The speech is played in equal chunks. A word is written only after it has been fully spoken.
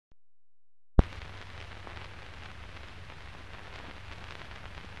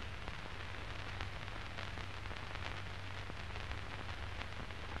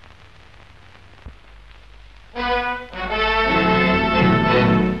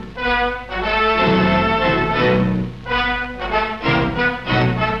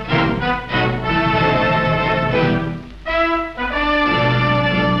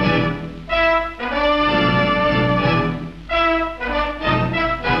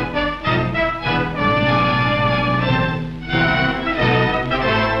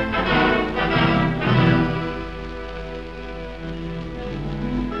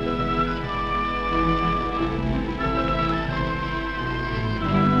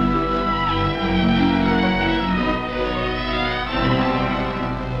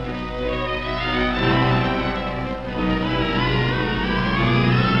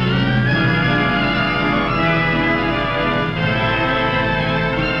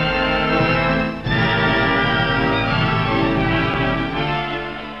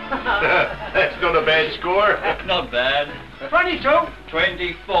head score? Not bad. 22.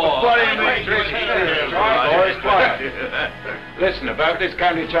 24. What do you mean? Boys, quiet. Listen, about this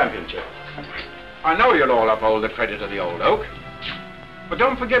county championship. I know you'll all uphold the credit of the old oak. But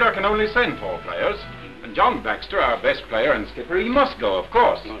don't forget I can only send 4 players. And John Baxter, our best player and skipper, he must go, of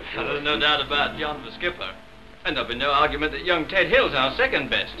course. There's no doubt about John the skipper. And there'll be no argument that young Ted Hill's our second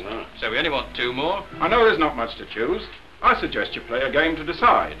best. No. So we only want 2 more. I know there's not much to choose. I suggest you play a game to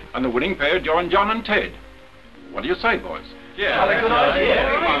decide. And the winning pair join John and Ted. What do you say, boys? Yeah. Good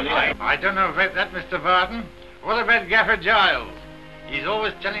idea. I don't know about that, Mr. Barton. What about Gaffer Giles? He's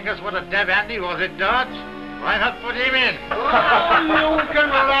always telling us what a dev hand he was at darts. Why not put him in? Oh, you can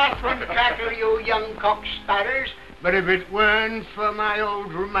laugh and cackle, you young cock-sparrers. But if it weren't for my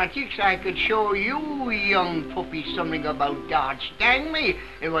old rheumatics, I could show you young puppies something about darts. Dang me,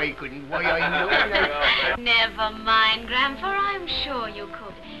 if I couldn't. Why, I know that. Never mind, Grandpa. I'm sure you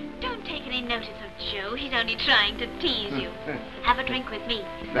could. Don't take any notice of Joe. He's only trying to tease you. Have a drink with me.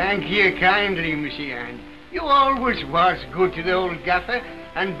 Thank you kindly, Missy Ann. You always was good to the old gaffer,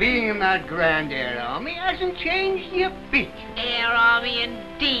 and being in that Grand Air Army hasn't changed you a bit. Air Army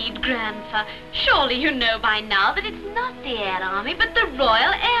indeed, Grandpa. Surely you know by now that it's not the Air Army, but the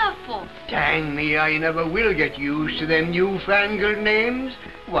Royal Air Force. Dang me, I never will get used to them newfangled names.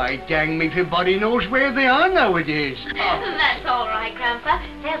 Why, dang me if everybody knows where they are nowadays. That's all right, Grandpa.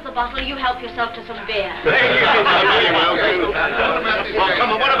 There's the bottle. You help yourself to some beer. Thank you. Well,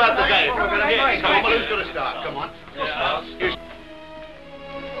 come on, what about the game? Come on, who's going to start? Come on.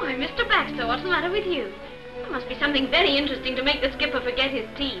 Why, Mr. Baxter, what's the matter with you? There must be something very interesting to make the skipper forget his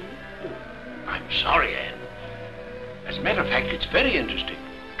team. I'm sorry, Anne. As a matter of fact, it's very interesting.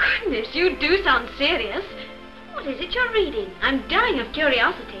 Goodness, you do sound serious. What is it you're reading? I'm dying of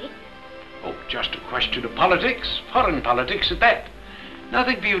curiosity. Oh, just a question of politics. Foreign politics at that.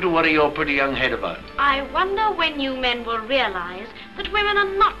 Nothing for you to worry your pretty young head about. I wonder when you men will realize that women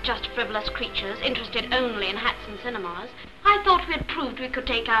are not just frivolous creatures interested only in hats and cinemas. I thought we had proved we could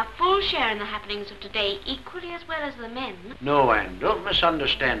take our full share in the happenings of today equally as well as the men. No, Anne, don't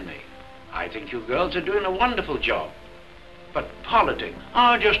misunderstand me. I think you girls are doing a wonderful job. But politics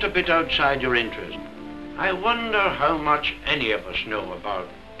are just a bit outside your interest. I wonder how much any of us know about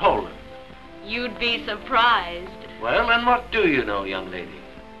Poland. You'd be surprised. Well, and what do you know, young lady?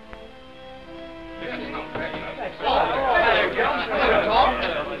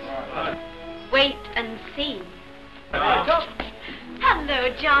 Wait and see. Hello,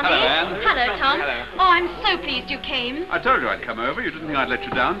 Johnny. Hello, Anne. Hello, Tom. Hello. Oh, I'm so pleased you came. I told you I'd come over. You didn't think I'd let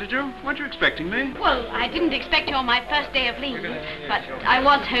you down, did you? Weren't you expecting me? Well, I didn't expect you on my first day of leave, but I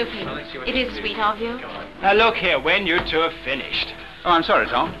was hoping. It is sweet of you. Now look here, when you 2 are finished, Oh, I'm sorry,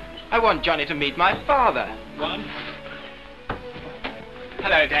 Tom. I want Johnny to meet my father.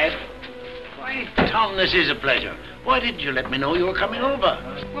 Hello, Dad. Why, Tom, this is a pleasure. Why didn't you let me know you were coming over?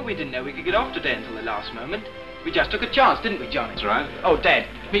 Well, we didn't know we could get off today until the last moment. We just took a chance, didn't we, Johnny? That's right. Oh, Dad,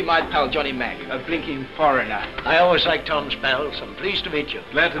 meet my pal Johnny Mack, a blinking foreigner. I always like Tom's pals. I'm pleased to meet you.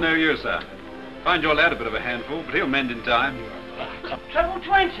 Glad to know you, sir. Find your lad a bit of a handful, but he'll mend in time. Treble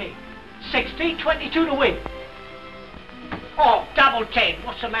 20. 60, 22 to win. Oh, double 10.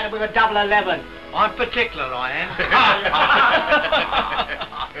 What's the matter with a double 11? I'm particular, I am.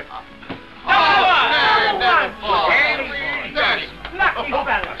 Lucky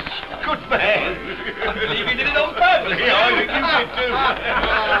fellas. Good man. I believe he did it on purpose. Yeah, I think you did too.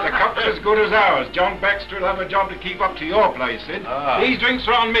 The cup's as good as ours. John Baxter will have a job to keep up to your place, Sid. These drinks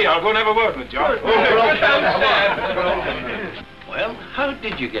are on me. I'll go and have a word with John. Well, how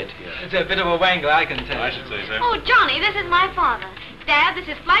did you get here? It's a bit of a wangle, I can tell. I should say so. Oh, Johnny, this is my father. Dad, this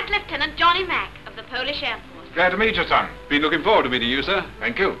is Flight Lieutenant Johnny Mack of the Polish Air Force. Glad to meet you, son. Been looking forward to meeting you, sir.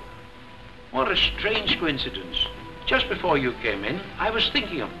 Thank you. What a strange coincidence. Just before you came in, I was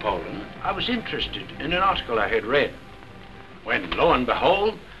thinking of Poland. I was interested in an article I had read. When, lo and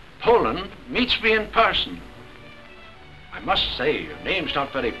behold, Poland meets me in person. I must say, your name's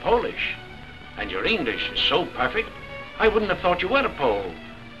not very Polish, and your English is so perfect, I wouldn't have thought you were a Pole,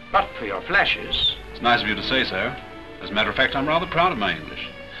 but for your flashes. It's nice of you to say so. As a matter of fact, I'm rather proud of my English.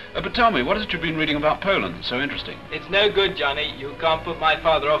 But tell me, what is it you've been reading about Poland that's so interesting? It's no good, Johnny. You can't put my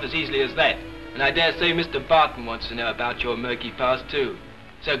father off as easily as that. And I dare say Mr. Barton wants to know about your murky past, too.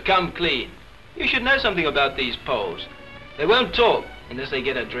 So come clean. You should know something about these Poles. They won't talk unless they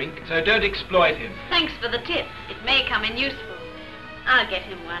get a drink, so don't exploit him. Thanks for the tip. It may come in useful. I'll get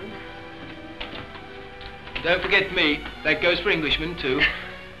him one. Don't forget me. That goes for Englishmen, too.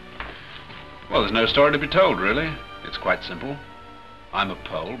 Well, there's no story to be told, really. It's quite simple. I'm a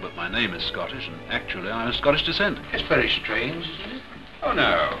Pole, but my name is Scottish, and actually I'm of Scottish descent. It's very strange, isn't it? Oh,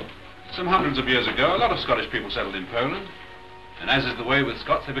 no. Some hundreds of years ago, a lot of Scottish people settled in Poland. And as is the way with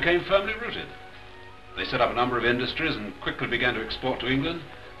Scots, they became firmly rooted. They set up a number of industries and quickly began to export to England.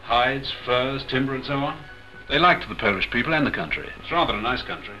 Hides, furs, timber and so on. They liked the Polish people and the country. It's rather a nice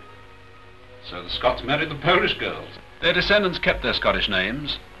country. So the Scots married the Polish girls. Their descendants kept their Scottish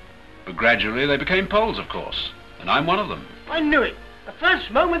names, but gradually they became Poles, of course. And I'm one of them. I knew it. The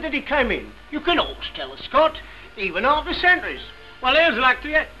first moment that he came in. You can always tell a Scot, even after centuries. Well, here's luck to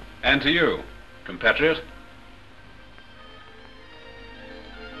you. And to you, compatriot.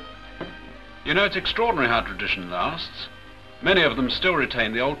 You know, it's extraordinary how tradition lasts. Many of them still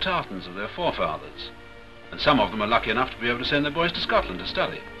retain the old tartans of their forefathers. And some of them are lucky enough to be able to send their boys to Scotland to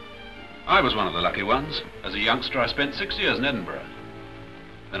study. I was one of the lucky ones. As a youngster, I spent 6 years in Edinburgh.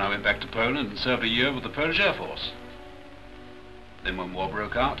 Then I went back to Poland and served a year with the Polish Air Force. Then when war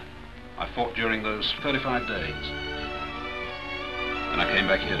broke out, I fought during those 35 days. And I came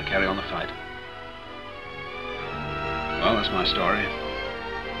back here to carry on the fight. Well, that's my story.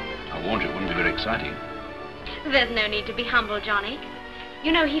 I warned you it wouldn't be very exciting. There's no need to be humble, Johnny.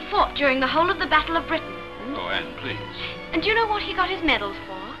 You know, he fought during the whole of the Battle of Britain. Oh, Anne, please. And do you know what he got his medals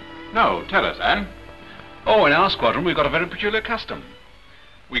for? No, tell us, Anne. Oh, in our squadron, we've got a very peculiar custom.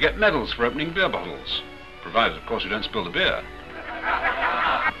 We get medals for opening beer bottles. Provided, of course, you don't spill the beer.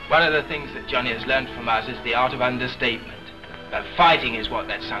 One of the things that Johnny has learned from us is the art of understatement. But fighting is what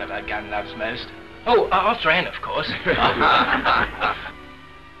that son of a gun loves most. Oh, after Anne, of course.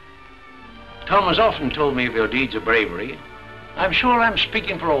 Tom has often told me of your deeds of bravery. I'm sure I'm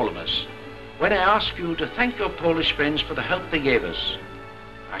speaking for all of us when I ask you to thank your Polish friends for the help they gave us.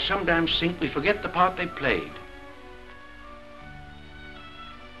 I sometimes think we forget the part they played.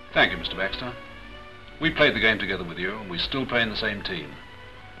 Thank you, Mr. Baxter. We played the game together with you, and we still play in the same team.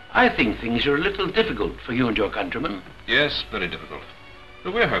 I think things are a little difficult for you and your countrymen. Yes, very difficult.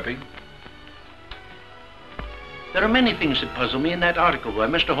 But we're hoping. There are many things that puzzle me in that article by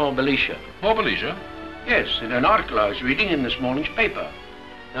Mr. Hall-Belisha. Hall-Belisha? Yes, in an article I was reading in this morning's paper.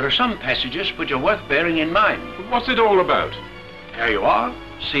 There are some passages which are worth bearing in mind. But what's it all about? Here you are.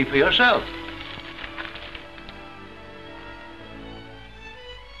 See for yourself.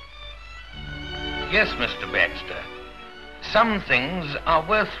 Yes, Mr. Baxter. Some things are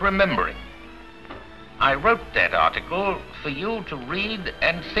worth remembering. I wrote that article for you to read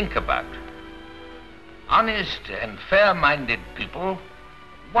and think about. Honest and fair-minded people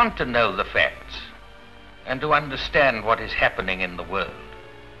want to know the facts and to understand what is happening in the world.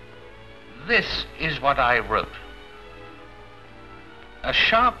 This is what I wrote. A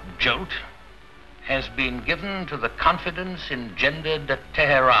sharp jolt has been given to the confidence engendered at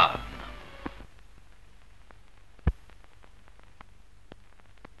Tehran.